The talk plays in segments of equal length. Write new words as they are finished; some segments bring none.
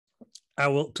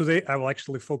Today I will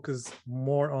actually focus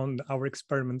more on our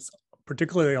experiments,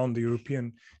 particularly on the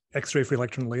European X-ray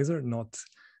free-electron laser, not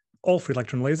all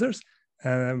free-electron lasers,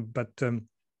 but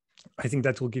I think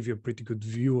that will give you a pretty good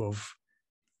view of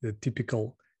the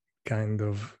typical kind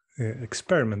of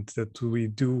experiment that we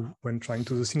do when trying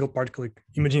to do single particle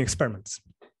imaging experiments.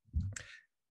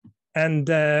 And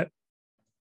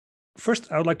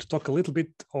first, I would like to talk a little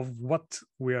bit of what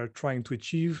we are trying to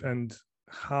achieve and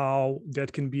how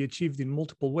that can be achieved in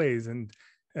multiple ways. And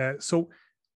so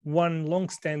one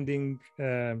long-standing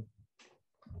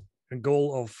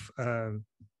goal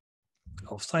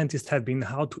of scientists had been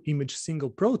how to image single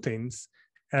proteins.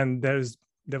 And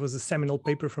there was a seminal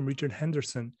paper from Richard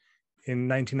Henderson in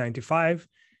 1995,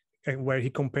 where he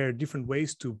compared different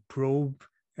ways to probe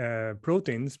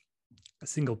proteins,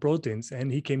 single proteins.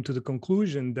 And he came to the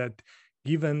conclusion that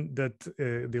given that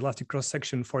the elastic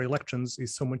cross-section for electrons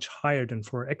is so much higher than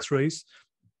for X-rays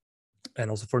and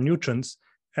also for neutrons,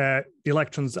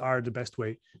 electrons are the best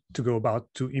way to go about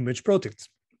to image proteins.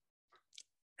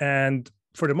 And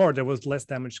furthermore, there was less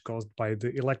damage caused by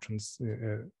the electrons.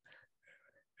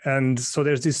 And so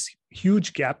there's this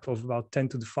huge gap of about 10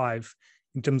 to the 5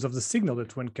 in terms of the signal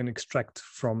that one can extract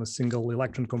from a single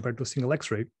electron compared to a single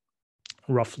X-ray,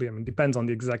 roughly. I mean, depends on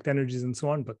the exact energies and so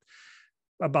on, but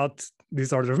about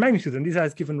this order of magnitude. And this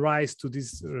has given rise to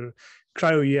this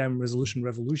cryo-EM resolution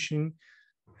revolution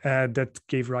that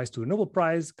gave rise to a Nobel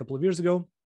Prize a couple of years ago.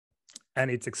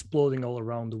 And it's exploding all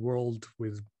around the world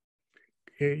with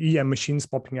EM machines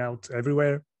popping out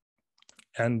everywhere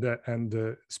and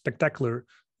spectacular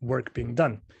work being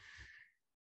done.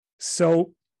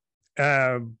 So,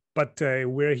 but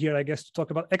we're here, I guess, to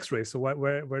talk about X-rays. So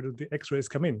where do the X-rays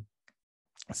come in?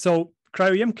 So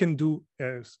cryo-EM can do,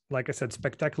 like I said,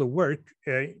 spectacular work,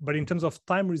 but in terms of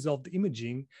time-resolved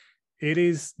imaging, it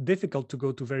is difficult to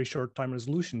go to very short time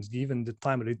resolutions, given the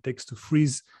time that it takes to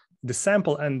freeze the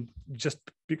sample, and just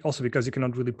also because you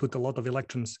cannot really put a lot of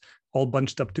electrons all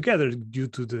bunched up together due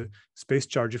to the space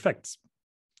charge effects.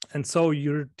 And so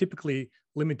you're typically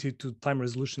limited to time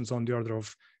resolutions on the order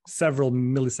of several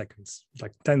milliseconds,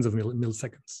 like tens of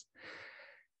milliseconds.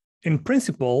 In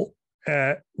principle,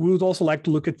 we would also like to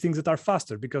look at things that are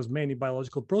faster, because many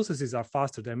biological processes are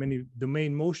faster. There are many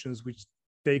domain motions which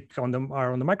are on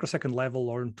the microsecond level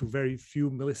or to very few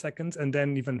milliseconds, and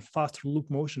then even faster loop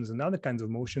motions and other kinds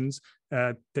of motions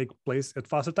take place at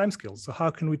faster timescales. So how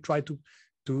can we try to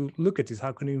look at this?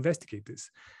 How can we investigate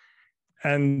this?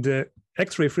 And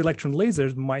X-ray free-electron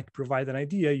lasers might provide an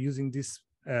idea using this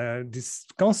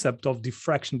concept of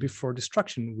diffraction before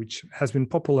destruction, which has been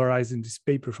popularized in this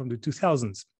paper from the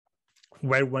 2000s,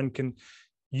 where one can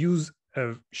use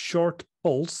a short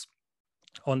pulse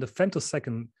on the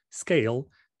femtosecond scale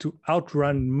to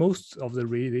outrun most of the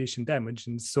radiation damage,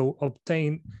 and so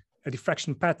obtain a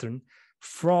diffraction pattern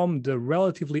from the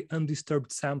relatively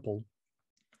undisturbed sample,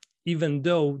 even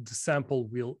though the sample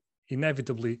will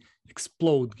inevitably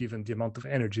explode given the amount of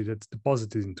energy that's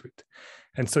deposited into it.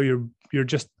 And so you're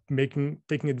just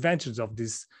taking advantage of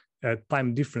this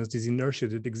time difference, this inertia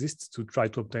that exists, to try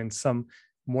to obtain some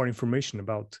more information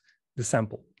about the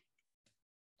sample.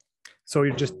 So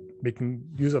you're just making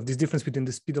use of this difference between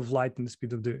the speed of light and the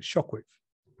speed of the shockwave.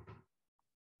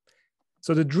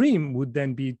 So the dream would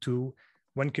then be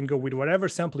one can go with whatever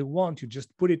sample you want, you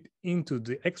just put it into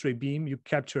the X-ray beam, you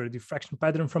capture a diffraction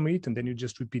pattern from it, and then you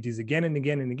just repeat this again and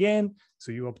again and again.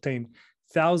 So you obtain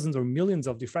thousands or millions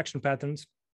of diffraction patterns,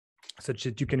 such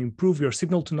that you can improve your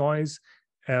signal to noise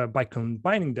by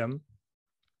combining them.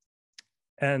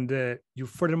 And you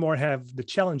furthermore have the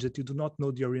challenge that you do not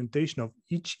know the orientation of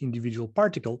each individual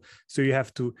particle. So you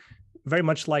have to, very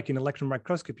much like in electron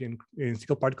microscopy and in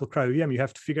single particle cryo-EM, you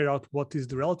have to figure out what is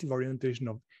the relative orientation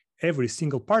of every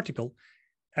single particle.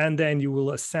 And then you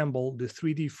will assemble the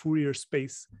 3D Fourier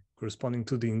space corresponding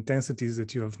to the intensities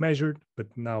that you have measured, but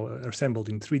now assembled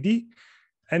in 3D.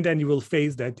 And then you will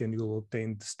phase that and you will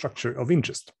obtain the structure of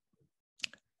interest.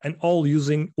 And all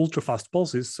using ultra-fast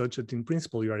pulses, such that in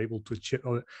principle you are able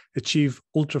to achieve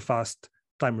ultra-fast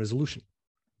time resolution.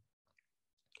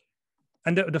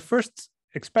 And the first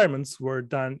experiments were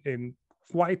done in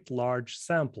quite large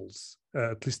samples,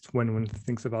 at least when one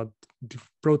thinks about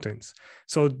proteins.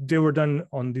 So they were done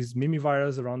on these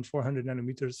Mimivirus around 400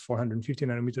 nanometers, 450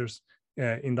 nanometers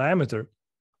in diameter,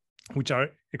 which are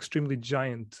extremely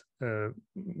giant.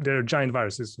 They're giant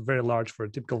viruses, very large for a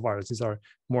typical virus. These are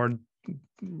more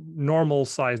normal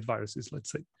sized viruses,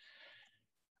 let's say.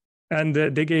 And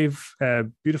they gave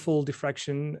beautiful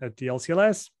diffraction at the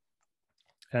LCLS,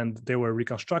 and they were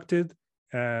reconstructed.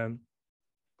 And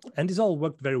this all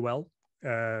worked very well.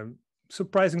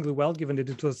 surprisingly well, given that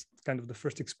it was kind of the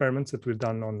first experiments that we've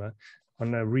done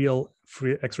on a real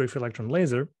free X-ray free-electron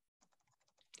laser.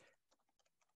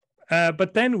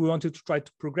 But then we wanted to try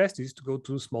to progress this to go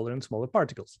to smaller and smaller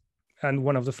particles. And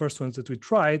one of the first ones that we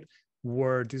tried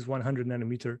were these 100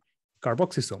 nanometer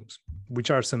carboxysomes, which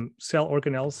are some cell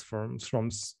organelles from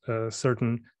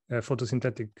certain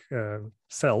photosynthetic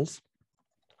cells.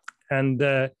 And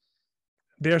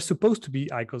they are supposed to be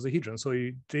icosahedron. So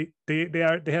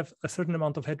they have a certain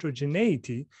amount of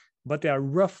heterogeneity, but they are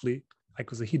roughly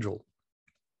icosahedral.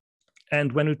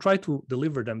 And when we try to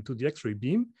deliver them to the X-ray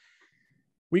beam,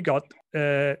 we got,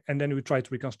 and then we tried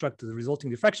to reconstruct the resulting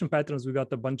diffraction patterns, we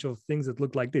got a bunch of things that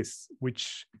look like this,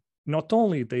 which not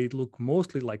only they look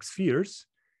mostly like spheres,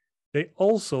 they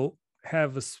also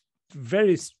have a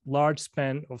very large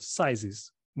span of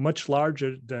sizes, much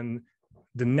larger than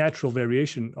the natural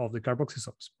variation of the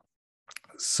carboxysomes.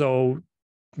 So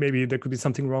maybe there could be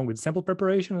something wrong with sample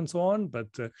preparation and so on, but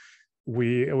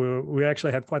we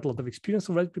actually had quite a lot of experience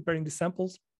already preparing these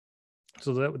samples.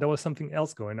 So there was something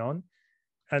else going on.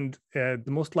 And the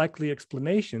most likely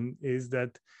explanation is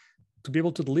that to be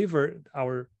able to deliver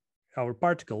our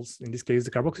particles, in this case,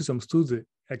 the carboxysomes, to the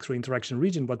X-ray interaction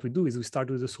region, what we do is we start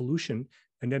with a solution,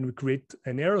 and then we create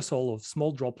an aerosol of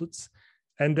small droplets.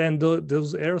 And then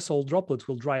those aerosol droplets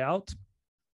will dry out,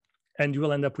 and you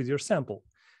will end up with your sample.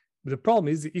 But the problem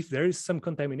is if there is some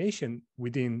contamination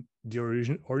within the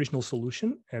original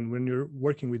solution, and when you're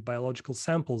working with biological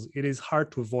samples, it is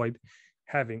hard to avoid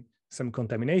having some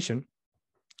contamination.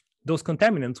 Those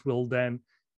contaminants will then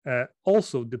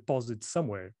also deposit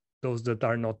somewhere, those that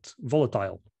are not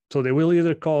volatile. So they will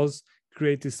either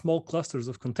create these small clusters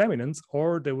of contaminants,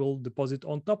 or they will deposit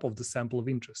on top of the sample of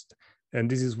interest. And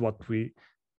this is what we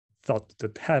thought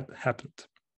that had happened.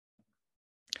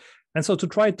 And so to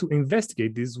try to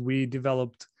investigate this, we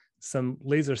developed some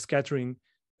laser scattering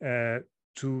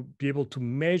to be able to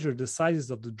measure the sizes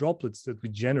of the droplets that we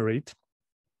generate.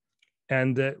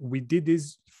 And we did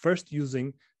this first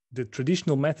using the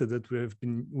traditional method that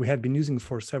we had been using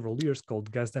for several years,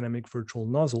 called gas dynamic virtual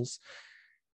nozzles.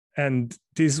 And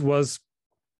this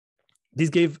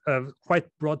gave a quite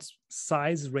broad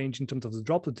size range in terms of the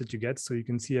droplet that you get. So you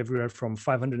can see everywhere from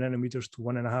 500 nanometers to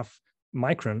 1.5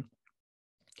 micron.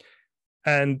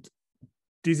 And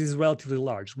this is relatively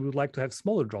large. We would like to have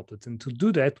smaller droplets. And to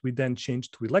do that, we then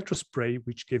changed to electrospray,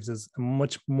 which gives us a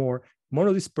much more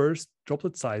monodispersed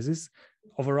droplet sizes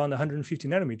of around 150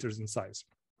 nanometers in size.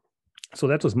 So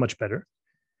that was much better.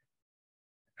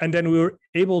 And then we were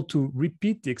able to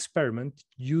repeat the experiment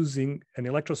using an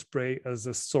electrospray as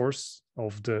a source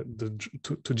of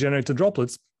to generate the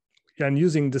droplets, and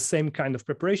using the same kind of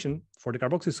preparation for the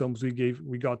carboxysomes,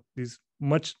 we got these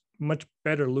much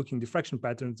better looking diffraction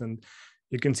patterns, and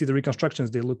you can see the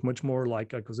reconstructions, they look much more like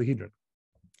icosahedron.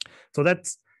 So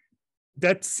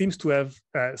that seems to have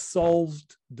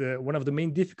solved one of the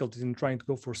main difficulties in trying to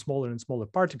go for smaller and smaller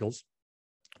particles,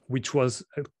 which was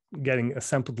getting a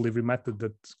sample delivery method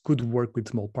that could work with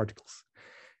small particles.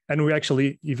 And we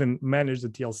actually even managed the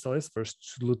TLCLS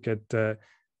first to look at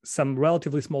some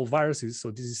relatively small viruses.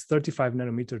 So this is 35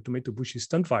 nanometer tomato bushy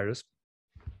stunt virus.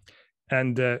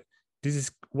 And this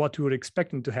is what we were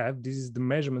expecting to have. This is the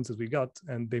measurements that we got,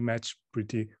 and they match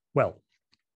pretty well.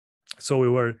 So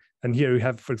and here we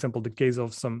have, for example, the case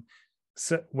of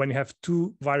when you have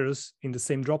two viruses in the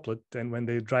same droplet, and when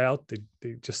they dry out,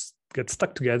 they just get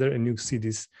stuck together, and you see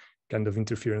this kind of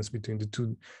interference between the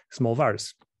two small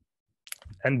viruses.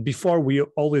 And before, we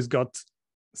always got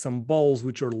some balls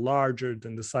which are larger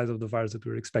than the size of the virus that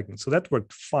we were expecting. So that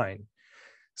worked fine.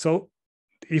 So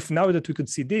if now that we could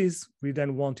see this, we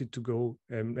then wanted to go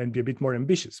and be a bit more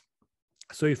ambitious.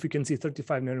 So if we can see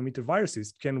 35 nanometer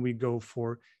viruses, can we go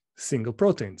for single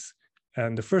proteins?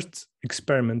 And the first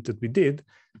experiment that we did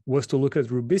was to look at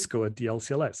Rubisco at the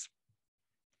LCLS.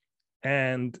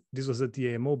 And this was at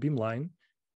the AMO beamline,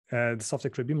 the soft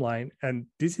X-ray beamline. And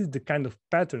this is the kind of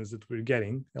patterns that we're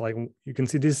getting. Like you can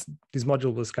see this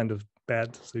module was kind of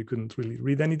bad, so you couldn't really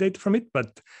read any data from it.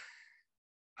 But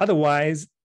otherwise,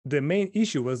 the main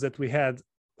issue was that we had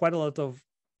quite a lot of,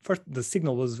 first, the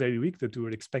signal was very weak that we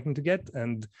were expecting to get.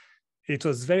 And it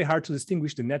was very hard to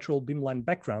distinguish the natural beamline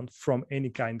background from any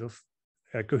kind of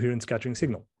coherent scattering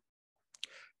signal.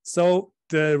 So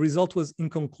the result was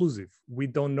inconclusive. We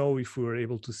don't know if we were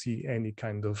able to see any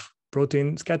kind of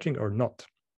protein scattering or not.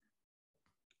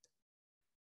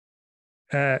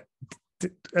 At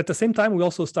the same time, we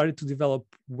also started to develop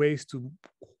ways to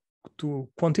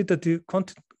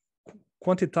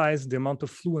quantize the amount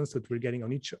of fluence that we're getting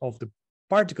on each of the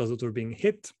particles that were being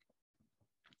hit.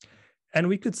 And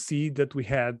we could see that we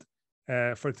had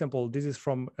For example, this is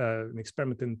from an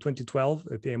experiment in 2012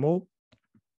 at the AMO.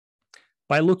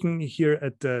 By looking here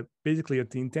at basically at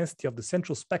the intensity of the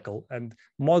central speckle and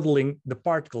modeling the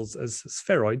particles as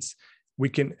spheroids, we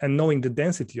can, and knowing the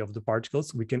density of the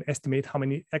particles, we can estimate how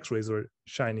many X-rays are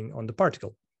shining on the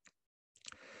particle.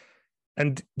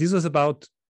 And this was about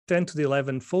 10 to the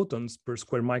 11 photons per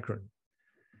square micron.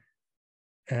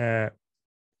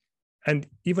 And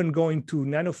even going to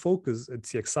nanofocus at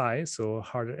CXI, so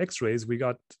harder X-rays, we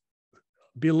got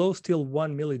below still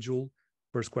 1 millijoule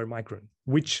per square micron,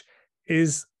 which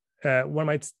is, one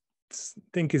might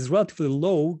think is relatively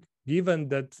low, given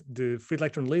that the free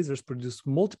electron lasers produce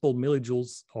multiple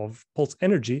millijoules of pulse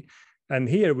energy. And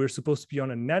here we're supposed to be on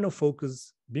a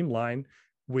nanofocus beamline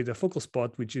with a focal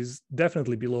spot, which is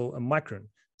definitely below a micron.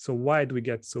 So why do we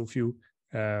get so few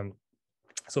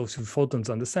photons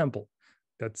on the sample?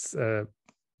 That's,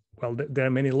 well, there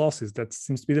are many losses. That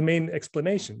seems to be the main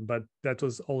explanation, but that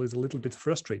was always a little bit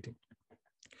frustrating.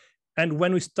 And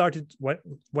when we started,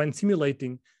 when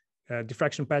simulating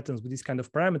diffraction patterns with these kind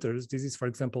of parameters, this is, for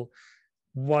example,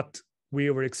 what we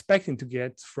were expecting to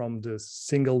get from the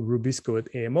single Rubisco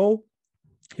at AMO.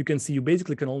 You can see, you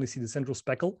basically can only see the central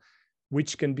speckle,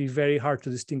 which can be very hard to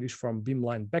distinguish from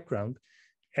beamline background,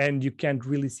 and you can't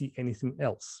really see anything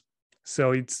else.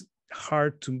 So it's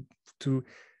hard to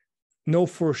know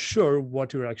for sure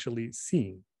what you're actually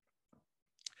seeing.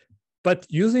 But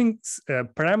using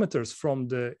parameters from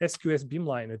the SQS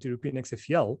beamline at European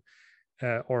XFEL,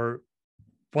 or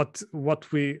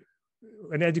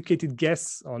an educated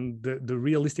guess on the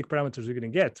realistic parameters we're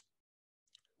going to get,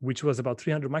 which was about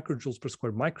 300 microjoules per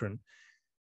square micron,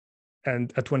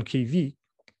 and at 1 kV,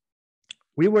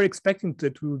 we were expecting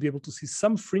that we would be able to see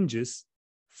some fringes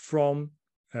from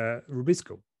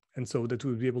Rubisco, and so that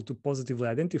we would be able to positively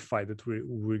identify that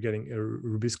we're getting a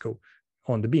Rubisco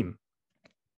on the beam.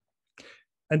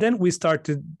 And then we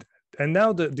started, and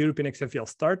now the European XFEL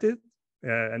started,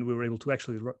 and we were able to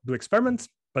actually do experiments.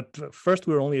 But first,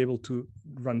 we were only able to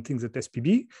run things at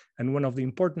SPB. And one of the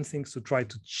important things to try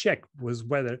to check was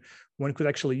whether one could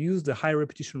actually use the high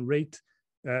repetition rate,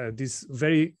 this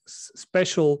very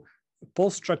special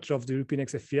pulse structure of the European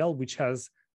XFEL, which has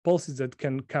pulses that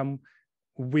can come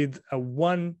with a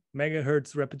 1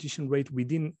 megahertz repetition rate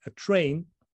within a train,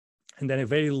 and then a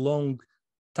very long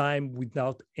time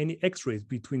without any X-rays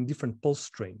between different pulse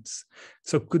strains.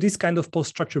 So could this kind of pulse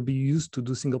structure be used to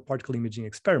do single particle imaging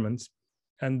experiments?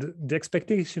 And the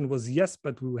expectation was yes,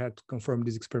 but we had to confirm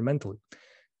this experimentally.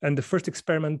 And the first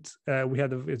experiment, we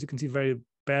had, as you can see, very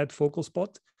bad focal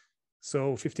spot.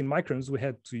 So 15 microns, we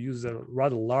had to use a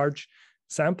rather large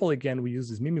sample. Again, we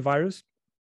used this Mimivirus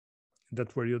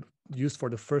that were used for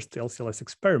the first LCLS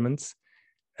experiments.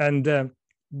 And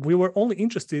we were only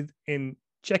interested in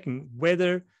checking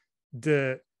whether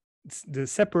the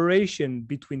separation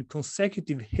between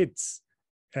consecutive hits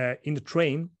in the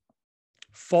train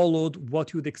followed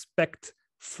what you would expect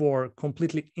for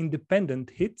completely independent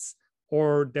hits,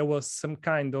 or there was some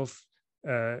kind of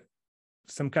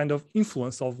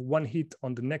influence of one hit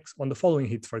on the following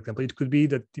hit. For example, it could be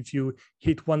that if you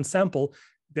hit one sample,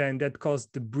 then that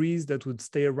caused the breeze that would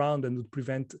stay around and would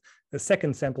prevent a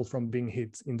second sample from being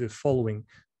hit in the following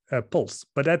pulse.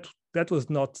 But that was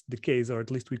not the case, or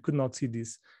at least we could not see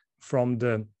this from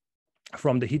the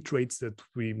hit rates that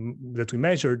we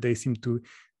measured. They seem to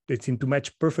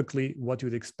match perfectly what you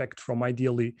would expect from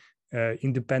ideally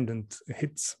independent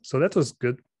hits. So that was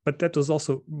good, but that was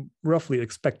also roughly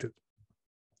expected.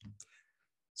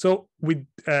 So with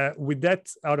that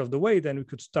out of the way, then we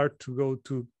could start to go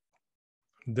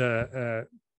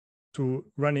to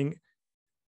running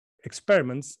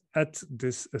experiments at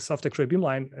this soft X-ray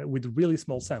beamline with really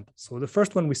small samples. So the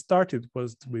first one we started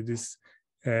was with this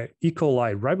E.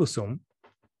 coli ribosome.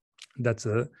 That's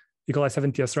a E. coli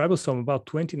 70S ribosome, about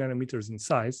 20 nanometers in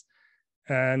size.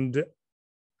 And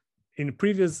in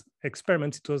previous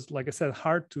experiments, it was, like I said,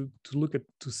 hard to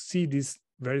see these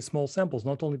very small samples,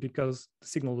 not only because the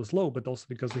signal was low, but also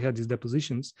because we had these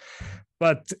depositions.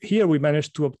 But here we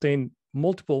managed to obtain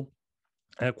multiple,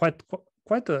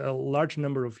 quite a large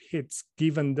number of hits,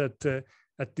 given that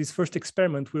at this first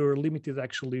experiment, we were limited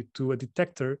actually to a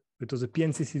detector. It was a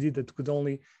PNCCD that could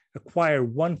only acquire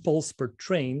one pulse per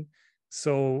train.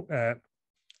 So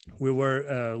we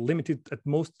were limited at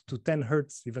most to 10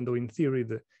 hertz, even though in theory,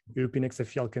 the European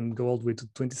XFEL can go all the way to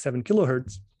 27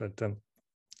 kilohertz, but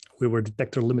we were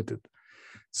detector limited.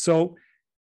 So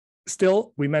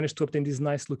still, we managed to obtain this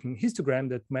nice looking histogram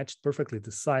that matched perfectly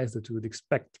the size that you would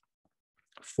expect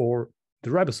for the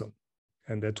ribosome.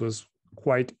 And that was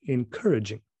quite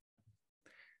encouraging.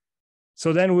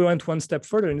 So then we went one step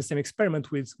further in the same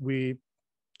experiment. We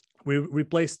we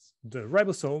replaced the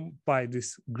ribosome by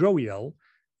this GROEL,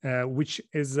 which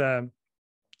is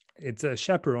it's a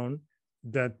chaperone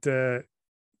that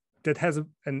that has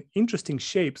an interesting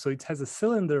shape. So it has a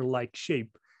cylinder-like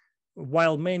shape,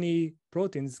 while many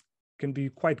proteins can be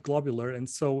quite globular, and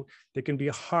so they can be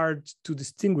hard to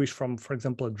distinguish from, for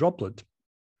example, a droplet.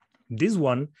 This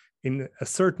one, in a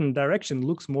certain direction,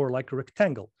 looks more like a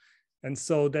rectangle, and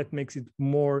so that makes it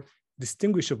more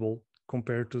distinguishable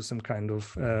compared to some kind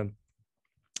of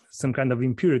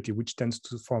impurity, which tends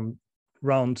to form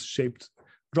round-shaped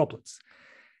droplets.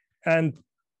 And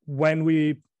when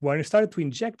we started to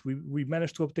inject, we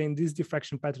managed to obtain this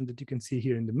diffraction pattern that you can see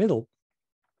here in the middle,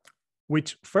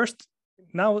 which first,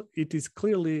 now it is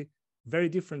clearly very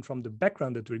different from the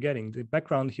background that we're getting. The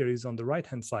background here is on the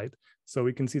right-hand side, so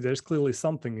we can see there's clearly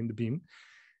something in the beam.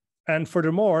 And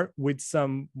furthermore, with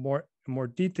some more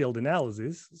detailed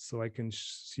analysis, so I can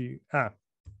see,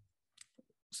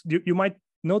 you might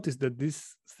notice that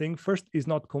this thing first is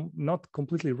not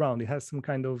completely round. It has some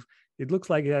kind of, it looks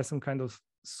like it has some kind of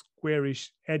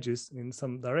squarish edges in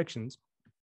some directions.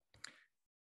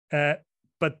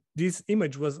 But this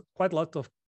image was quite a lot of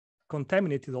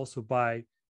contaminated also by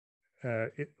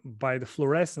the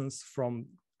fluorescence from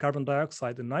carbon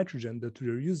dioxide and nitrogen that we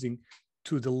are using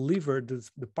to deliver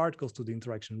the particles to the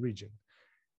interaction region.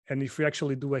 And if we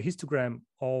actually do a histogram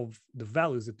of the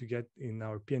values that we get in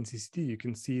our PNCCT, you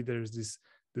can see there's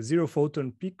the 0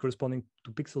 photon peak corresponding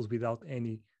to pixels without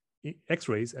any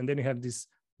X-rays. And then you have this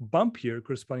bump here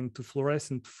corresponding to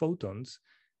fluorescent photons.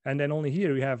 And then only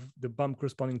here we have the bump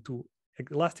corresponding to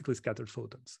elastically scattered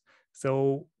photons.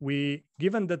 So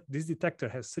given that this detector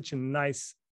has such a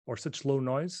nice or such low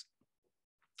noise,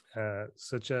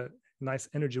 such a nice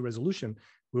energy resolution,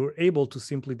 we were able to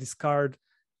simply discard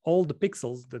all the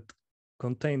pixels that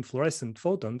contain fluorescent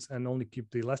photons and only keep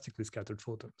the elastically scattered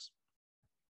photons.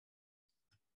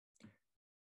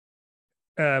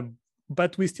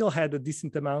 But we still had a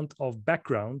decent amount of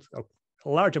background, a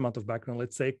large amount of background,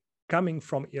 let's say, coming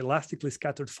from elastically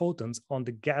scattered photons on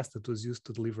the gas that was used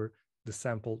to deliver the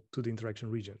sample to the interaction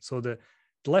region. So the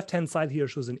left-hand side here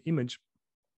shows an image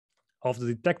of the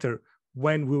detector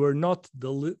when we were not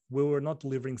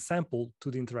delivering sample to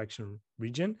the interaction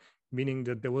region, meaning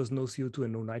that there was no CO2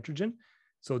 and no nitrogen.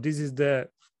 So this is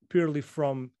purely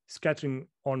from scattering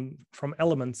from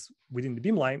elements within the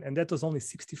beamline, and that was only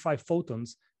 65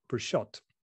 photons per shot.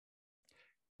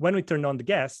 When we turn on the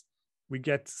gas, we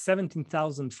get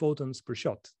 17,000 photons per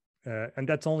shot. And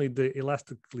that's only the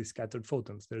elastically scattered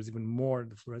photons. There's even more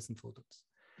the fluorescent photons,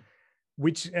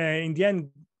 which in the end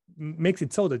makes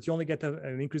it so that you only get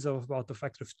an increase of about a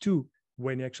factor of 2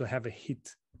 when you actually have a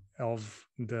hit of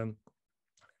the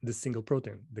single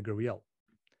protein, the GREL.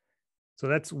 So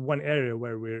that's one area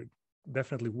where we're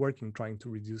definitely working, trying to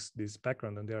reduce this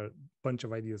background, and there are a bunch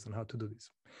of ideas on how to do this.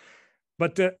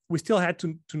 But we still had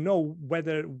to know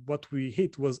whether what we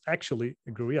hit was actually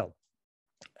a GREL.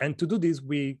 And to do this,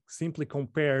 we simply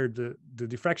compared the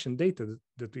diffraction data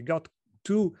that we got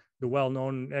to the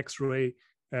well-known X-ray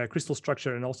crystal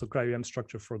structure and also cryo-EM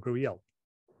structure for GREL.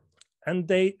 And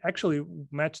they actually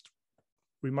matched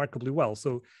remarkably well.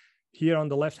 So here on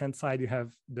the left-hand side, you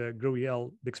have the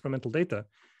GREL, the experimental data.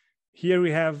 Here we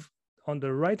have on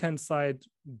the right-hand side,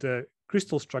 the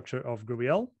crystal structure of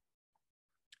GREL.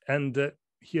 And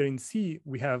here in C,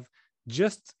 we have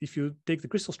just, if you take the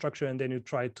crystal structure and then you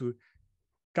try to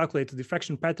calculate the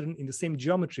diffraction pattern in the same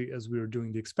geometry as we were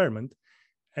doing the experiment.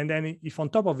 And then if on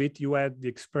top of it, you add the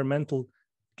experimental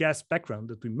gas background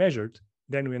that we measured,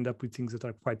 then we end up with things that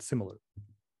are quite similar.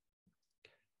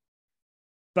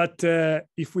 But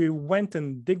if we went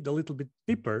and digged a little bit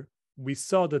deeper, we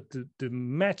saw that the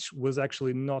match was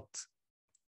actually not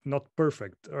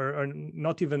perfect or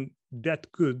not even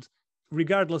that good,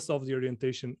 regardless of the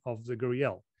orientation of the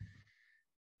GREL.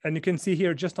 And you can see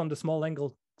here just on the small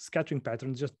angle scattering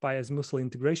patterns, just by azimuthal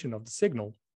integration of the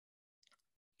signal,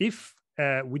 if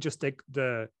we just take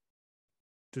the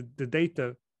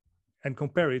data and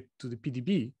compare it to the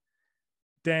PDB,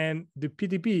 then the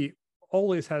PDB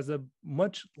always has a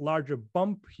much larger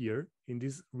bump here in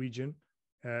this region,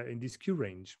 in this Q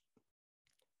range.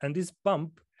 And this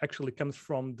bump actually comes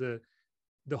from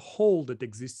the hole that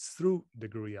exists through the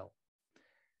GREL.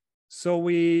 So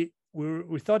we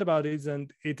thought about it,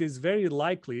 and it is very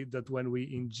likely that when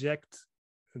we inject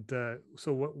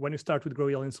when you start with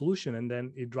GREL in solution and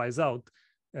then it dries out,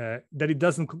 that it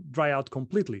doesn't dry out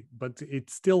completely, but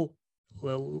it's still,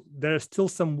 there's still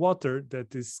some water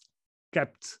that is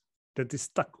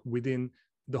stuck within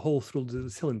the hole through the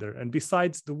cylinder. And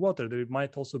besides the water, there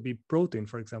might also be protein,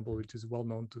 for example, which is well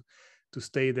known to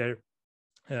stay there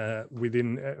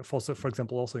within, also, for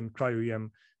example, also in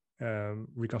cryo-EM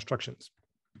reconstructions.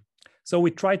 So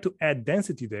we tried to add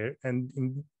density there,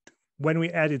 and when we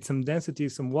added some density,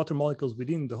 some water molecules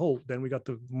within the hole, then we got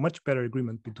a much better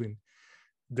agreement between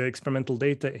the experimental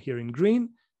data here in green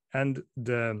and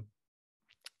the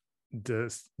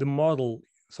model,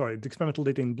 sorry, the experimental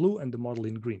data in blue and the model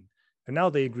in green. And now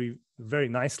they agree very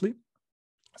nicely.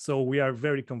 So we are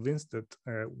very convinced that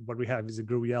what we have is a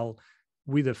GROEL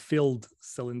with a filled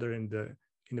cylinder in the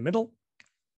middle,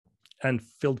 and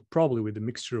filled probably with a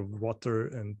mixture of water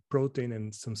and protein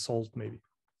and some salt maybe.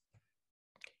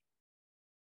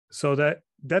 So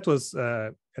that was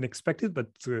unexpected, but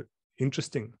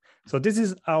interesting. So this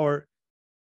is our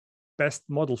best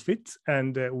model fit.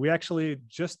 And we actually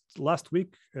just last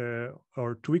week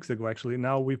or 2 weeks ago, actually,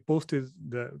 now we posted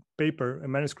the paper, a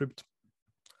manuscript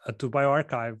to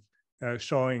bioRxiv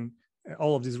showing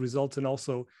all of these results, and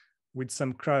also with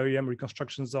some cryo-EM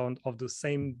reconstructions of the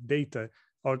same data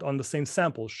or on the same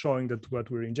sample, showing that what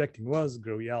we're injecting was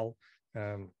GROEL.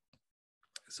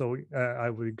 So I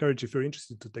would encourage, if you're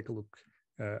interested, to take a look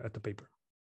at the paper.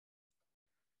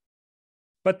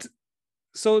 But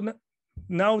so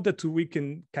now that we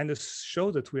can kind of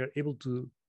show that we are able to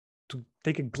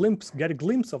take a glimpse, get a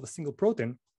glimpse of a single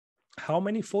protein, how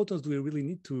many photons do we really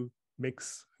need to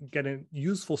get a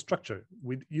useful structure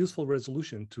with useful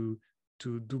resolution to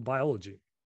do biology?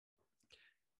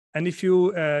 And if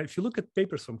you look at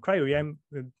papers from cryo-EM,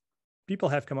 people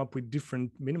have come up with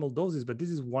different minimal doses, but this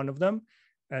is one of them.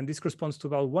 And this corresponds to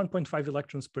about 1.5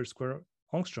 electrons per square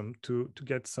angstrom to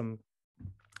get some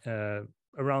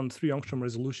around 3 angstrom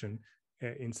resolution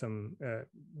in some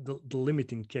the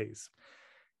limiting case.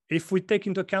 If we take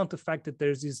into account the fact that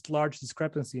there's this large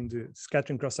discrepancy in the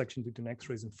scattering cross-section between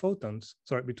X-rays and photons,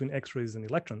 sorry, between X-rays and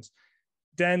electrons,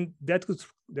 then that would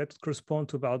correspond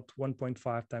to about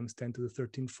 1.5 times 10 to the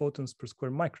 13 photons per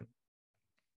square micron.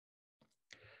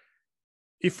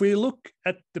 If we look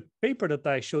at the paper that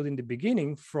I showed in the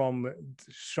beginning, from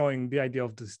showing the idea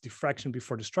of this diffraction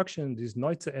before destruction, this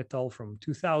Neutze et al. From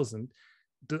 2000,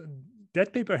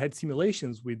 that paper had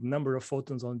simulations with number of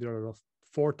photons on the order of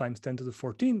 4 times 10 to the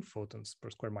 14 photons per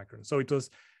square micron. So it was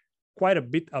quite a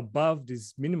bit above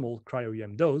this minimal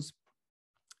cryo-EM dose.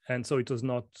 And so it was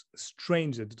not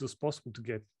strange that it was possible to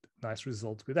get nice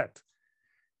results with that.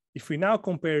 If we now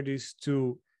compare this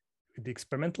to the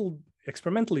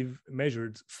experimentally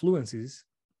measured fluencies,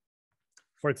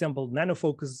 for example,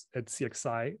 nanofocus at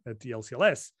CXI at the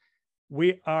LCLS,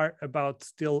 we are about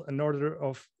still an order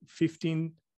of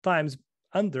 15 times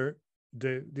under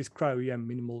this cryo-EM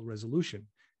minimal resolution.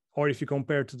 Or if you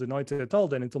compare to the Neutze et al.,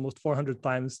 then it's almost 400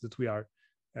 times that we are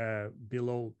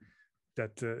below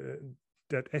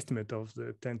that estimate of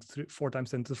the 4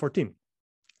 times 10 to the 14.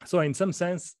 So in some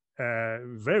sense,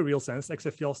 very real sense,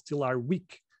 XFELs still are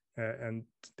weak, and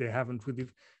they haven't really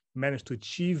managed to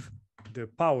achieve the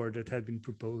power that had been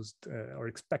proposed or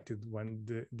expected when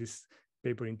this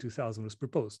paper in 2000 was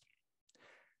proposed.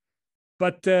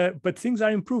 But things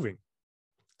are improving.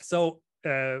 So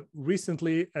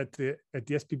recently at the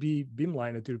SPB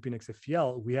beamline at European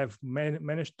XFEL, we have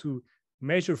managed to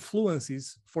measure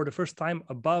fluencies for the first time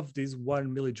above this 1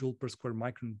 millijoule per square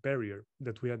micron barrier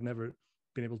that we had never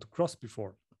been able to cross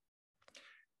before.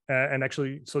 And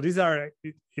actually, so these are,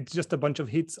 it's just a bunch of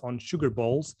hits on sugar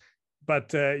balls,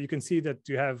 but you can see that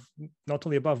you have not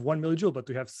only above 1 millijoule, but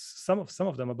we have some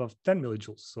of them above 10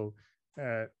 millijoules. So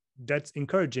that's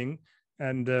encouraging.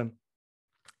 And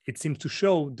it seems to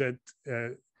show that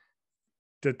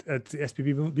that at the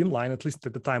SPB beamline, at least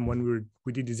at the time when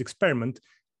we did this experiment,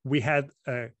 we had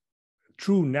a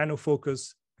true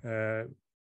nanofocus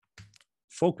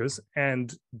focus,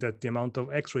 and that the amount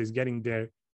of X-rays getting there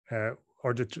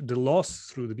or the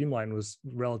loss through the beamline was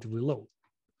relatively low.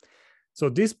 So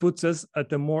this puts us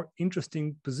at a more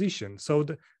interesting position. So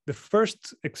the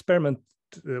first experiment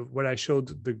where I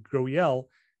showed the GROEL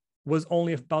was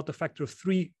only about a factor of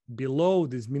 3 below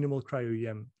this minimal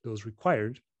cryo-EM dose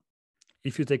required,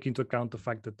 if you take into account the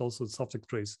fact that also the soft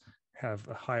X-rays have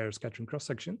a higher scattering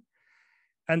cross-section.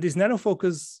 And this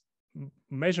nanofocus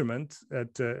measurement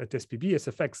at SPB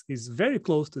SFX is very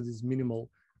close to this minimal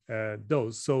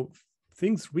dose. So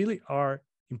things really are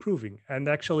improving. And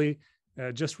actually,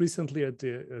 just recently at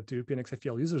the European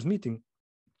XFEL users meeting,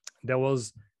 there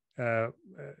was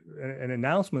an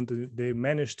announcement that they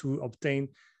managed to obtain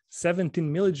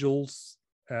 17 millijoules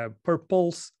per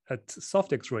pulse at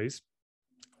soft X-rays,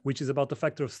 which is about a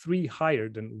factor of 3 higher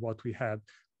than what we had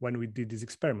when we did this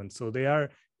experiment. So they are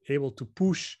able to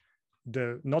push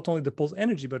not only the pulse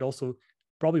energy, but also,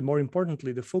 probably more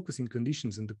importantly, the focusing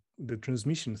conditions and the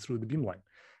transmission through the beamline.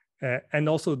 and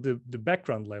also the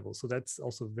background level. So that's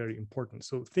also very important.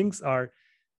 So things are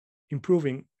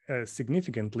improving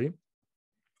significantly.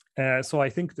 So I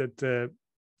think that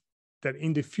that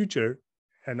in the future,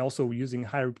 and also using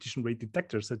high repetition rate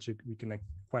detectors, such that we can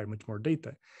acquire much more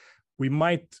data, we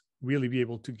might really be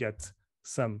able to get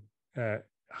some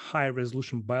high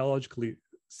resolution biologically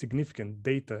significant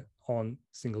data on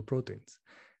single proteins.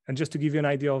 And just to give you an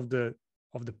idea of the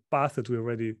path that we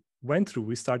already went through,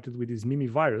 we started with these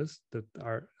Mimivirus that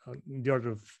are in the order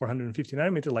of 450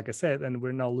 nanometer, like I said, and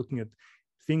we're now looking at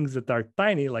things that are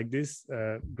tiny, like this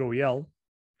GROEL,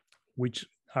 which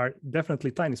are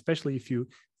definitely tiny, especially if you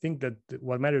think that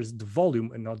what matters is the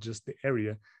volume and not just the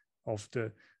area of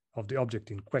the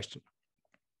object in question.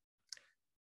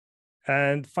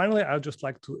 And finally, I'd just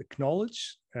like to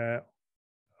acknowledge a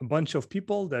bunch of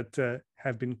people that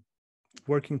have been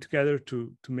working together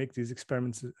to make these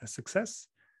experiments a success.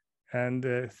 And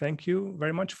thank you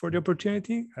very much for the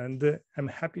opportunity, and I'm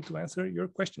happy to answer your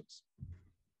questions.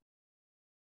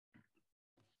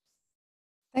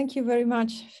 Thank you very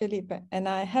much, Felipe. And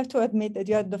I have to admit that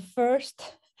you are the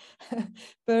first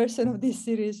person of this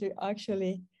series who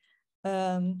actually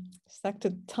stuck to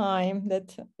time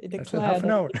that it declared half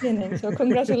an hour. at the beginning. So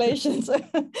congratulations,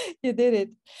 you did it.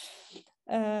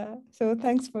 So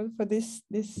thanks for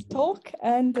this talk.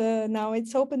 And now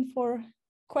it's open for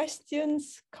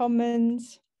questions,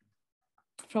 comments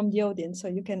from the audience. So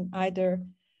you can either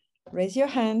raise your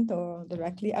hand or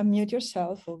directly unmute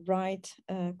yourself or write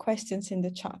questions in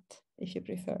the chat if you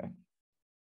prefer.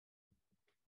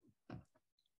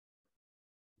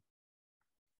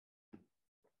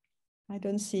 I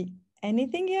don't see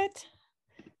anything yet.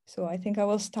 So I think I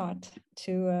will start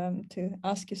to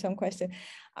ask you some questions.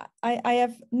 I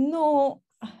have no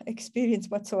experience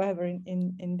whatsoever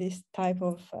in this type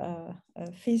of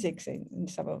physics, in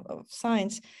this type of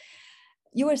science.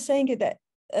 You were saying that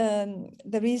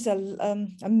there is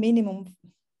a minimum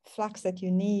flux that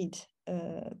you need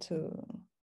to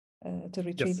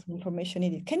retrieve Yes. information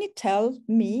needed. Can you tell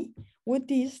me what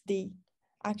is the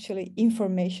actually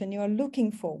information you are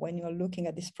looking for when you are looking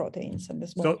at these proteins and the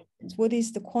small proteins? What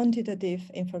is the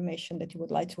quantitative information that you would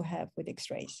like to have with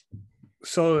X-rays?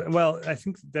 So, well, I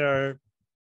think there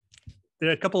are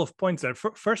a couple of points there.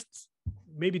 First,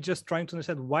 maybe just trying to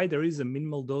understand why there is a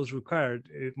minimal dose required.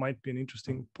 It might be an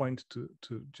interesting point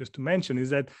to mention,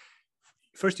 is that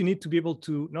first you need to be able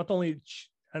to not only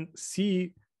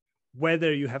see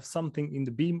whether you have something in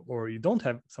the beam or you don't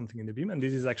have something in the beam. And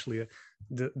this is actually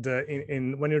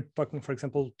when you're talking, for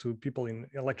example, to people in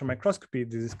electron microscopy,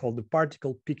 this is called the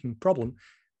particle picking problem.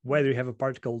 Whether you have a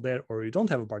particle there or you don't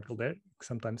have a particle there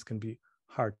sometimes can be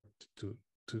hard to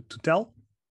tell.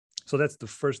 So that's the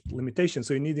first limitation.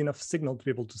 So you need enough signal to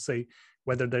be able to say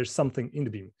whether there's something in the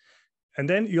beam. And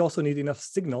then you also need enough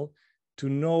signal to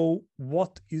know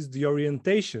what is the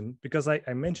orientation, because I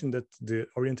mentioned that the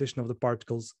orientation of the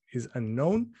particles is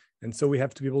unknown. And so we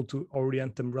have to be able to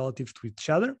orient them relative to each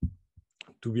other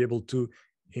to be able to,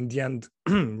 in the end,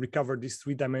 recover these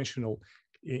three-dimensional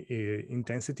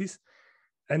intensities.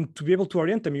 And to be able to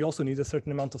orient them, you also need a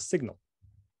certain amount of signal.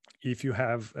 If you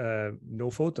have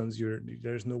no photons,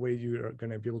 there's no way you're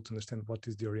going to be able to understand what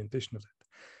is the orientation of that.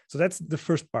 So that's the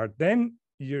first part. Then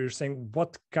you're saying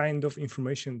what kind of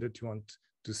information that you want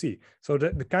to see. So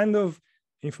the kind of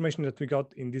information that we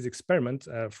got in this experiment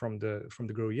from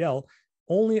the GROEL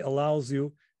only allows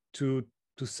you to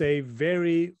say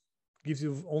gives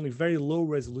you only very low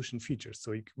resolution features.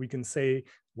 So we can say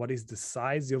what is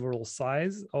the overall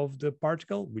size of the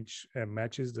particle, which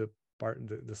matches the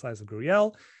size of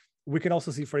GROEL. We can also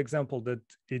see, for example, that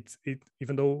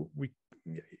even though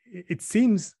it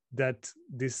seems that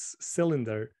this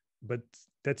cylinder, but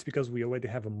that's because we already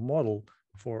have a model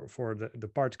for the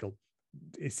particle.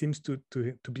 It seems to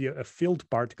be a filled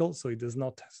particle, so it does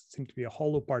not seem to be a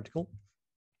hollow particle.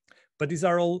 But these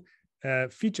are all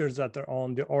features that are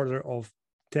on the order of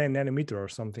 10 nanometer or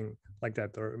something like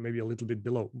that, or maybe a little bit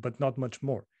below, but not much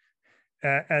more.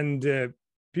 And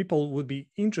people would be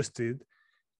interested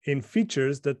in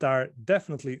features that are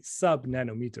definitely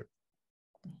sub-nanometer.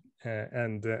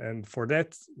 And for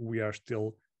that, we are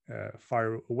still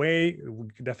far away. We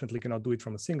definitely cannot do it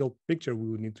from a single picture. We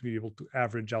would need to be able to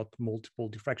average out multiple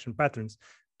diffraction patterns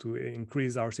to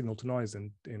increase our signal to noise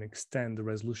and extend the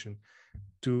resolution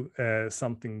to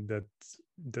something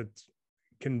that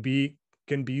can be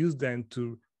used then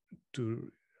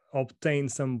to obtain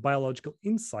some biological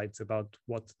insights about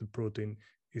what the protein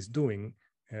is doing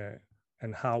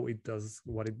and how it does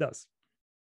what it does.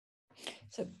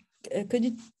 So could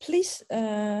you please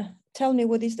tell me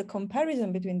what is the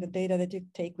comparison between the data that you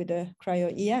take with the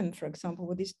cryo-EM, for example?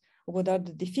 What are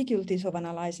the difficulties of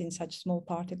analyzing such small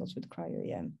particles with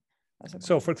cryo-EM?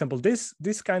 So, for example, this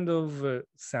kind of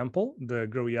sample, the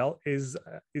GROEL, is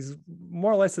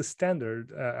more or less a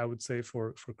standard, I would say,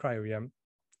 for cryo-EM.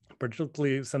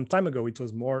 Particularly some time ago, it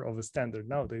was more of a standard.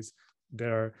 Nowadays,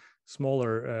 there are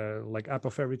smaller, like app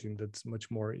of everything, that's much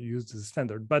more used as a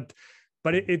standard. But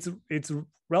it's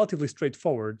relatively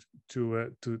straightforward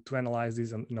to analyze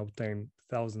these and obtain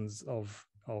thousands of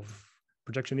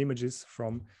projection images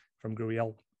from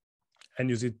GROEL and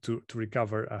use it to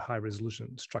recover a high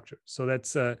resolution structure. So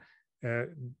that's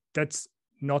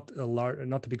not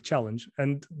a big challenge,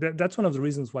 and that's one of the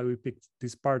reasons why we picked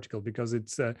this particle, because it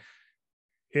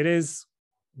is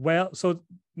well. So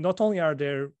not only are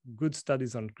there good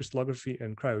studies on crystallography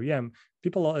and cryo-EM,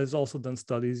 people has also done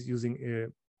studies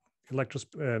using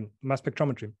mass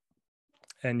spectrometry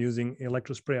and using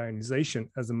electrospray ionization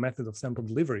as a method of sample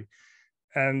delivery,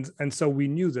 and so we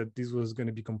knew that this was going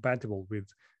to be compatible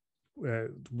with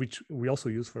which we also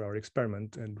use for our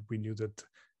experiment, and we knew that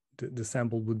the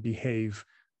sample would behave,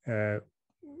 that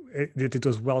it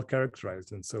was well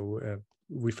characterized, and so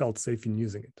we felt safe in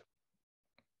using it.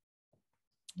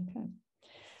 Okay.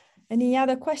 Any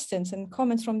other questions and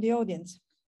comments from the audience?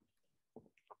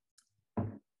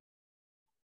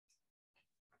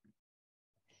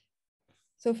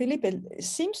 So, Felipe, it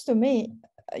seems to me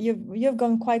you've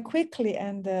gone quite quickly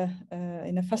and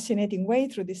in a fascinating way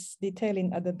through this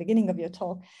detailing at the beginning of your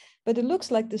talk, but it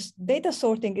looks like this data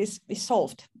sorting is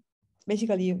solved.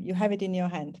 Basically, you have it in your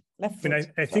hand. Left foot.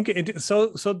 I think so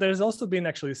there's also been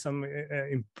actually some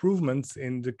improvements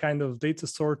in the kind of data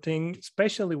sorting,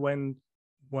 especially when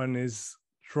one is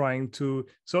trying to,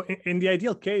 so in the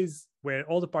ideal case where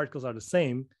all the particles are the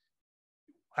same,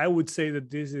 I would say that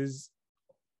this is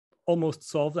almost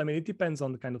solved. I mean, it depends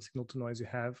on the kind of signal to noise you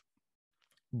have,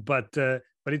 but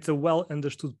it's a well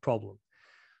understood problem.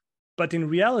 But in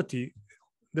reality,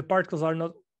 the particles are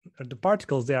not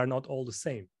they are not all the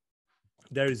same.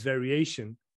 There is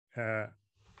variation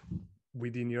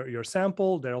within your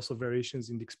sample. There are also variations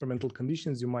in the experimental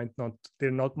conditions. You might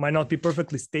not be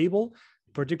perfectly stable,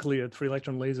 particularly at free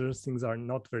electron lasers. Things are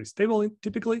not very stable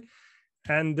typically,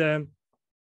 and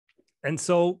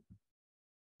so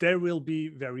there will be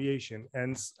variation,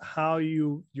 and how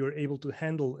you're able to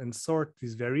handle and sort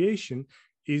this variation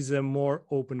is a more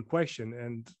open question.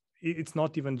 And it's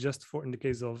not even just for in the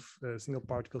case of single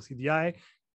particle CDI.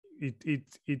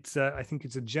 It's I think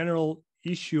it's a general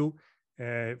issue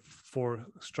for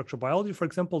structural biology, for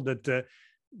example, that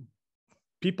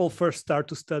people first start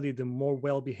to study the more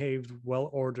well-behaved,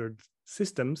 well-ordered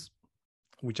systems,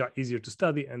 which are easier to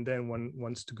study, and then one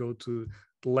wants to go to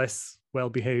less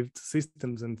well-behaved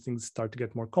systems and things start to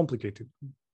get more complicated.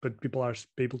 But people are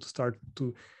able to start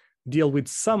to deal with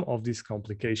some of this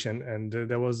complication. And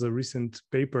there was a recent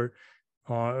paper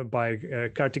by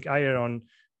Kartik Iyer on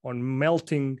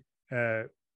melting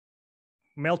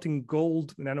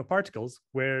gold nanoparticles,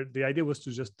 where the idea was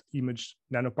to just image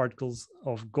nanoparticles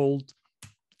of gold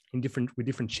with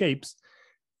different shapes.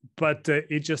 But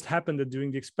it just happened that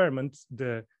during the experiment,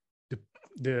 the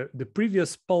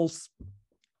previous pulse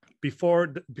before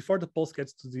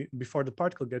the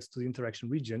particle gets to the interaction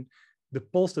region, the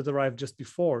pulse that arrived just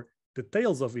before, the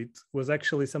tails of it was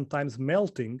actually sometimes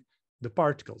melting the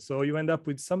particle. So you end up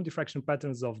with some diffraction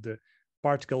patterns of the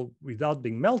particle without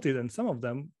being melted, and some of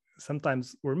them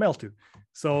sometimes were melted.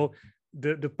 So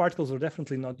the particles were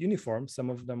definitely not uniform.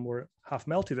 Some of them were half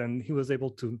melted, and he was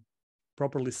able to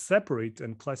properly separate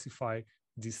and classify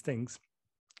these things.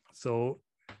 So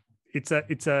it's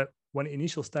a one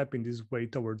initial step in this way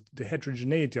toward the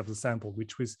heterogeneity of the sample,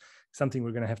 which was something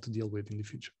we're going to have to deal with in the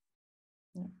future.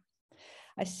 Yeah.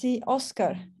 I see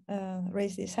Oscar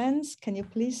raise his hands. Can you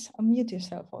please unmute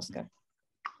yourself, Oscar?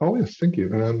 Oh yes, thank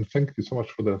you, and thank you so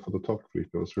much for the talk,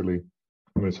 Felipe. It was really,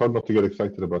 I mean, it's hard not to get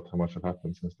excited about how much has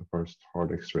happened since the first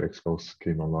hard X-ray XFELs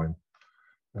came online,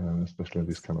 especially in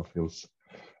these kind of fields.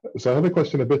 So I have a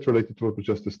question a bit related to what we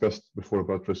just discussed before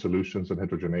about resolutions and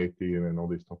heterogeneity and all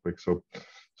these topics.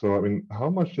 So I mean, how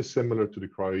much is similar to the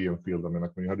cryo-EM field? I mean,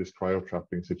 like when you have these cryo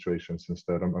trapping situations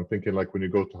instead, I'm thinking like when you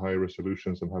go to higher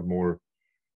resolutions and have more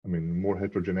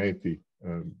heterogeneity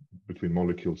between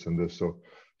molecules in this. So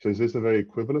is this a very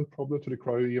equivalent problem to the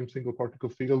cryo-EM single particle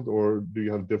field, or do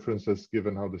you have differences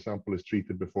given how the sample is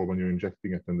treated before when you're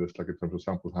injecting it in this, like in terms of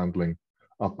sample handling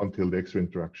up until the X-ray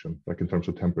interaction, like in terms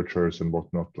of temperatures and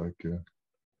whatnot? Like,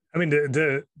 I mean,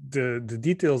 the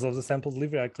details of the sample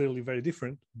delivery are clearly very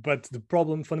different, but the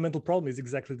fundamental problem is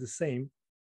exactly the same,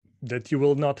 that you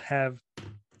will not have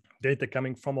data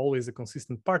coming from always a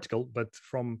consistent particle, but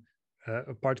from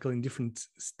a particle in different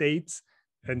states.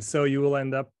 And so you will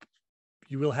end up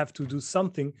you will have to do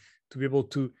something to be able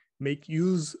to make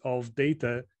use of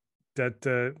data that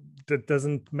that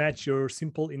doesn't match your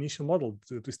simple initial model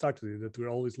to start with, that we're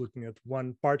always looking at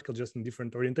one particle just in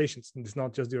different orientations. And it's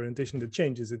not just the orientation that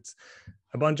changes, it's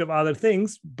a bunch of other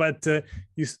things, but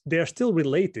they're still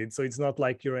related. So it's not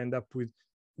like you end up with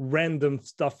random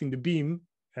stuff in the beam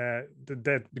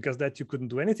because that you couldn't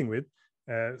do anything with.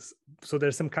 So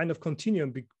there's some kind of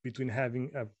continuum between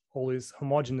having a always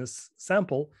homogeneous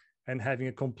sample and having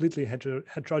a completely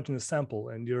heterogeneous sample,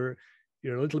 and you're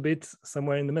a little bit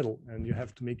somewhere in the middle, and you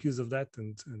have to make use of that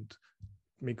and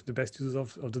make the best use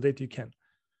of the data you can.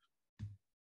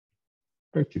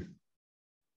 Thank you.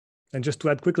 And just to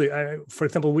add quickly, for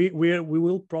example, we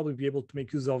will probably be able to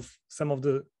make use of some of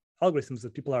the algorithms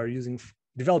that people are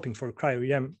developing for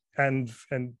cryo-EM, and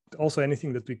also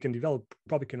anything that we can develop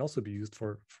probably can also be used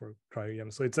for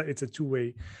cryo-EM. So it's a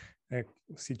two-way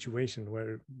situation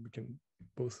where we can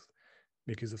both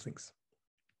make use of things.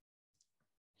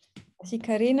 I see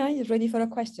Karina is ready for a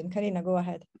question. Karina, go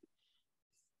ahead.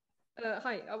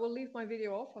 Hi, I will leave my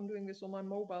video off. I'm doing this on my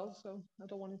mobile, so I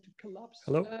don't want it to collapse.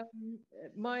 Hello.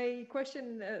 My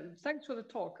question, thanks for the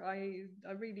talk. I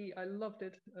loved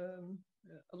it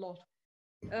a lot.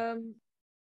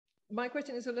 My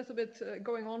question is a little bit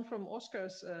going on from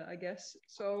Oscar's, I guess.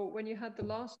 So when you had the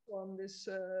last one, this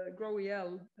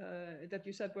GROEL that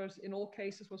you said was in all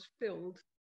cases was filled.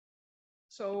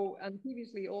 So, and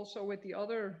previously also with the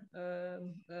other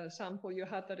sample, you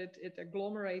had that it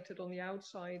agglomerated on the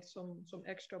outside some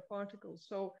extra particles.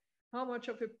 So how much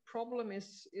of a problem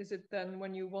is it then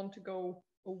when you want to go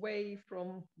away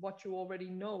from what you already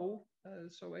know?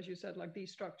 So as you said, like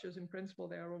these structures in principle,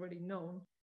 they are already known.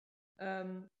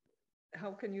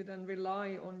 How can you then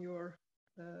rely on your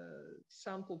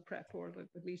sample prep, or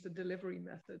at least the delivery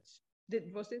methods?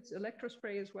 Was this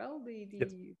electrospray as well?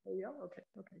 Yes. GROEL? Okay.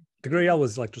 The GROEL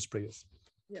was electrospray, yes.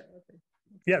 Yeah. Okay.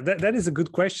 Yeah, that is a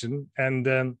good question, and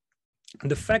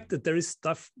the fact that there is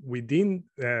stuff within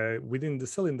the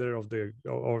cylinder of the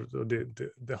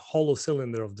hollow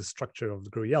cylinder of the structure of the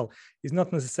GROEL is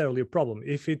not necessarily a problem.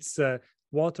 If it's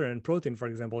water and protein, for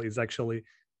example, is actually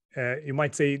you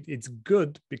might say it's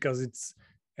good because it's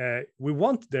we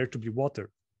want there to be water.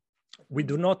 We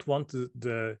do not want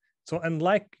so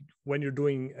unlike when you're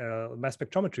doing mass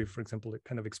spectrometry, for example, a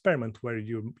kind of experiment where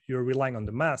you're relying on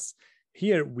the mass,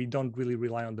 here we don't really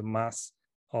rely on the mass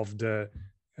of the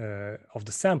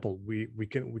sample. We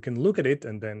can look at it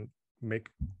and then make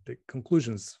the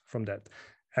conclusions from that.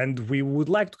 And we would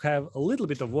like to have a little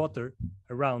bit of water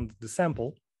around the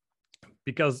sample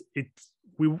because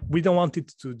we don't want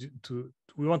it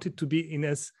we want it to be in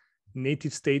as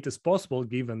native state as possible,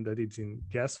 given that it's in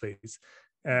gas phase.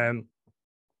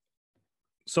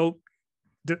 So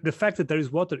the fact that there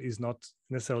is water is not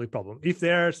necessarily a problem. If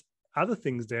there's other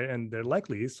things there, and there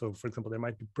likely is, so for example, there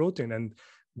might be protein, and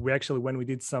we actually, when we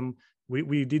did some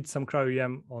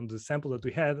cryo-EM on the sample that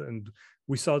we had, and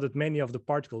we saw that many of the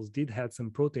particles did have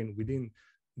some protein within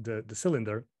the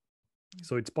cylinder.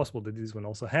 So it's possible that this one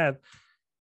also had.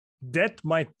 That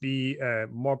might be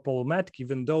more problematic,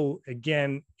 even though,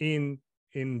 again, in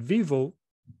vivo,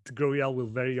 the GROEL will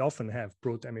very often have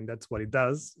protein. I mean, that's what it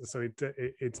does. So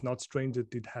it's not strange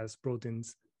that it has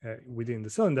proteins within the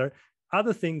cylinder.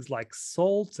 Other things like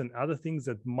salts and other things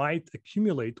that might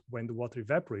accumulate when the water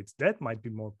evaporates, that might be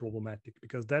more problematic,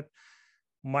 because that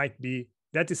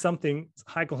is something,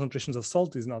 high concentrations of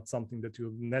salt is not something that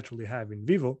you naturally have in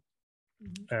vivo.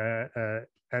 Mm-hmm.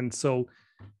 And so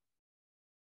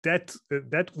that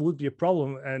would be a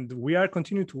problem, and we are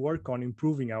continuing to work on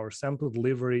improving our sample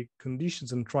delivery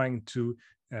conditions and trying to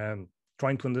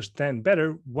understand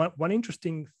better. One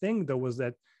interesting thing, though, was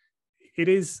that it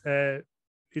is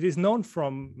known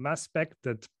from mass spec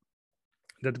that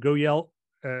GROEL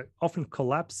often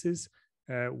collapses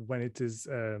when it's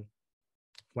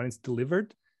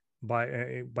delivered by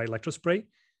electrospray.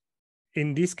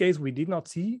 In this case, we did not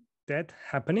see that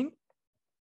happening.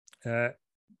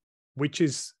 Which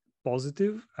is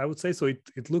positive, I would say. So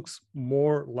it looks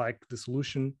more like the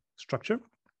solution structure,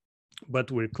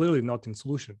 but we're clearly not in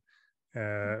solution.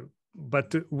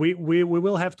 But we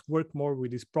will have to work more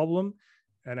with this problem.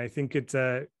 And I think it's,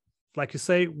 like you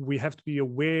say, we have to be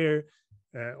aware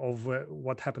of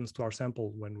what happens to our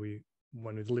sample when we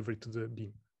deliver it to the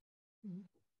beam.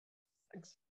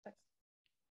 Thanks.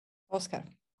 Oscar.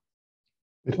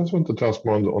 I just wanted to ask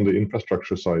more on the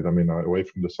infrastructure side. I mean, away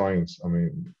from the science, I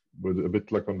mean, with a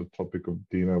bit like on the topic of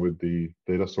Dina with the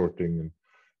data sorting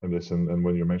and this, and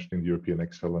when you're mentioning the European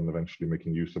XFEL and eventually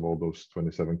making use of all those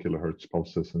 27 kilohertz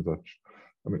pulses and such,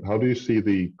 I mean, how do you see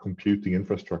the computing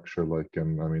infrastructure like,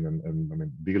 and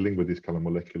dealing with these kind of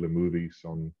molecular movies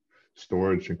on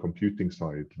storage and computing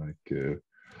side? Like,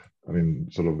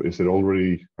 sort of, is it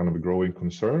already kind of a growing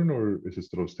concern, or is it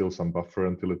sort of still some buffer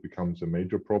until it becomes a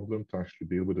major problem to actually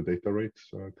deal with the data rates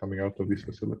coming out of these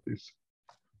facilities?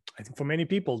 I think for many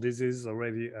people, this is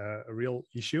already a real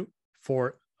issue.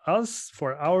 For us,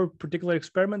 for our particular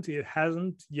experiment, it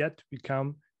hasn't yet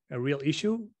become a real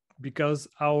issue because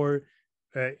our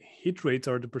hit rates,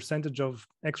 or the percentage of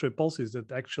X-ray pulses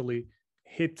that actually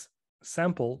hit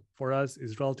sample, for us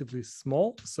is relatively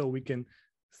small. So we can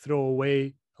throw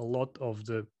away a lot of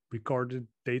the recorded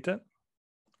data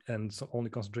and so only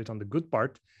concentrate on the good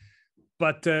part.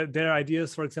 But there are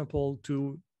ideas, for example,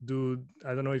 to do,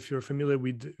 I don't know if you're familiar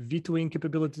with vetoing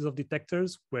capabilities of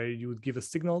detectors, where you would give a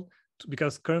signal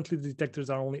because currently the detectors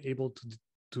are only able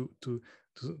to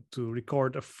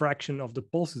record a fraction of the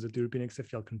pulses that the European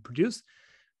XFEL can produce.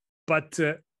 But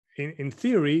in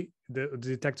theory, the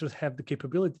detectors have the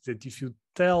capability that if you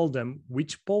tell them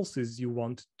which pulses you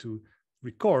want to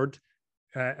record,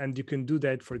 and you can do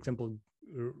that, for example,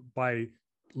 by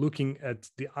looking at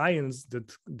the ions that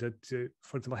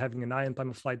for example, having an ion time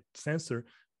of flight sensor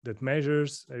that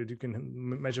measures, you can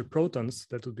measure protons,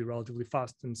 that would be relatively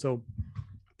fast. And so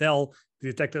tell the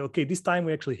detector, okay, this time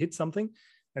we actually hit something,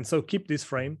 and so keep this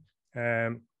frame.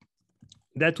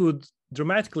 That would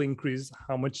dramatically increase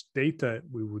how much data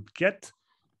we would get.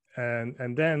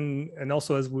 And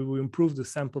also as we will improve the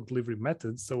sample delivery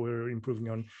methods, so we're improving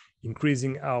on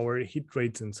increasing our hit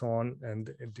rates and so on, and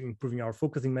improving our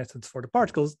focusing methods for the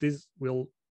particles, this will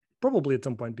probably at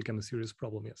some point become a serious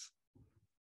problem, yes.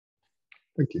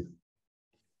 Thank you.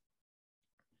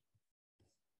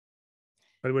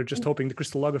 But we're just hoping the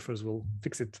crystallographers will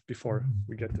fix it before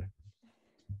we get there.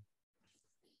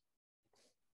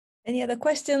 Any other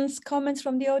questions, comments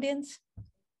from the audience?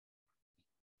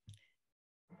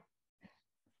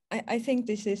 I think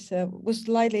this is was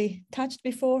slightly touched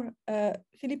before.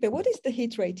 Felipe, what is the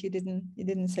hit rate? You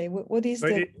didn't say. What is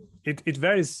the? It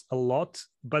varies a lot,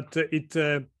 but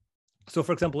so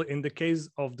for example, in the case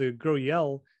of the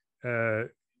GROEL,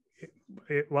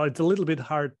 well, it's a little bit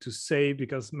hard to say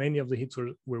because many of the hits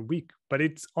were weak, but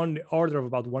it's on the order of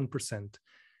about 1%.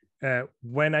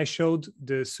 When I showed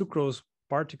the sucrose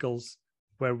particles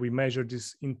where we measure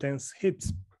these intense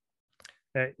hits,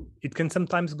 it can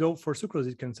sometimes go, for sucrose,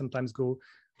 it can sometimes go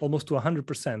almost to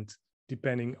 100%,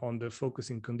 depending on the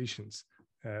focusing conditions.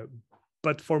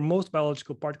 But for most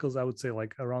biological particles, I would say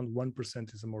like around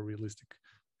 1% is a more realistic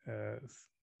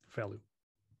value,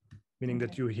 meaning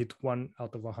that you hit 1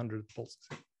 out of 100 pulses.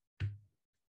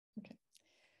 Okay.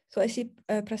 So I see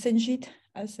Prasenjit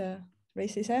as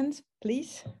raised his hand,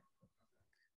 please.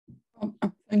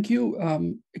 Thank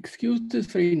you. Excuse this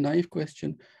very naive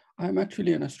question. I'm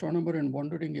actually an astronomer and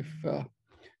wondering if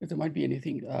there might be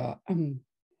anything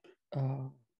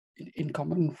in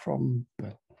common from,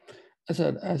 well,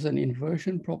 as an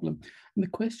inversion problem. And the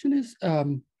question is,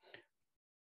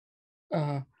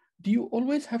 do you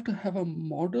always have to have a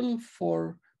model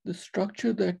for the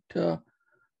structure that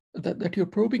that you're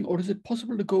probing, or is it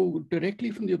possible to go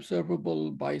directly from the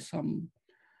observable by some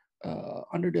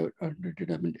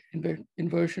underdetermined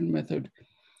inversion method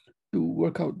to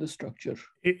work out the structure?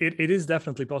 It is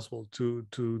definitely possible to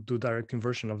do direct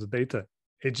inversion of the data.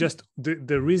 It just,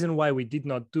 the reason why we did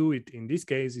not do it in this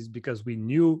case is because we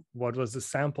knew what was the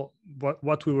sample,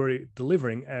 what we were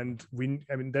delivering, and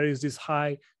there is this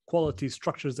high quality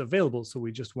structures available, so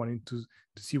we just wanted to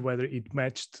see whether it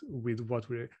matched with what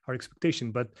our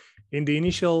expectation. But in the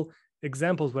initial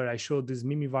examples where I showed these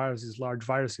Mimivirus, these large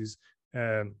viruses,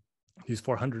 these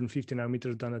 450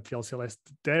 nanometers done at VLCLS,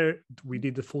 there we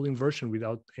did the full inversion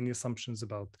without any assumptions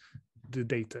about the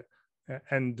data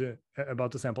and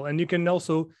about the sample. And you can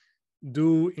also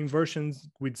do inversions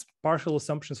with partial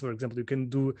assumptions. For example, you can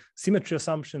do symmetry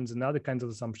assumptions and other kinds of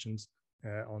assumptions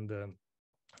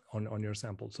on your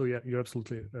sample. So yeah, you're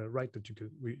absolutely right that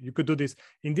you could do this.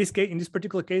 In this case, in this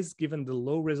particular case, given the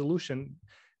low resolution,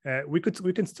 we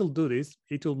can still do this.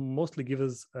 It will mostly give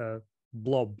us a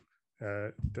blob.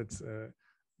 That's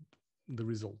the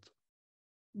result.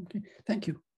 Okay, thank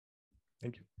you.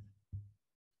 Thank you.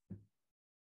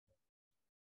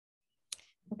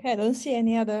 Okay, I don't see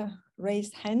any other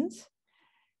raised hands.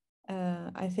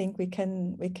 I think we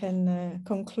can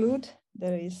conclude.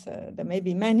 There may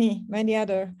be many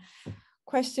other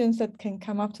questions that can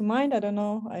come up to mind. I don't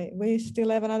know. We still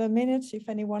have another minute if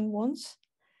anyone wants.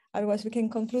 Otherwise, we can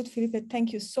conclude. Felipe,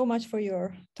 thank you so much for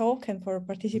your talk and for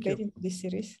participating in this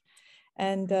series.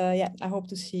 And yeah, I hope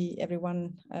to see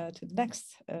everyone to the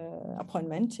next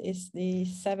appointment is the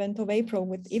 7th of April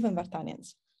with Ivan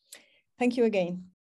Vartanians. Thank you again.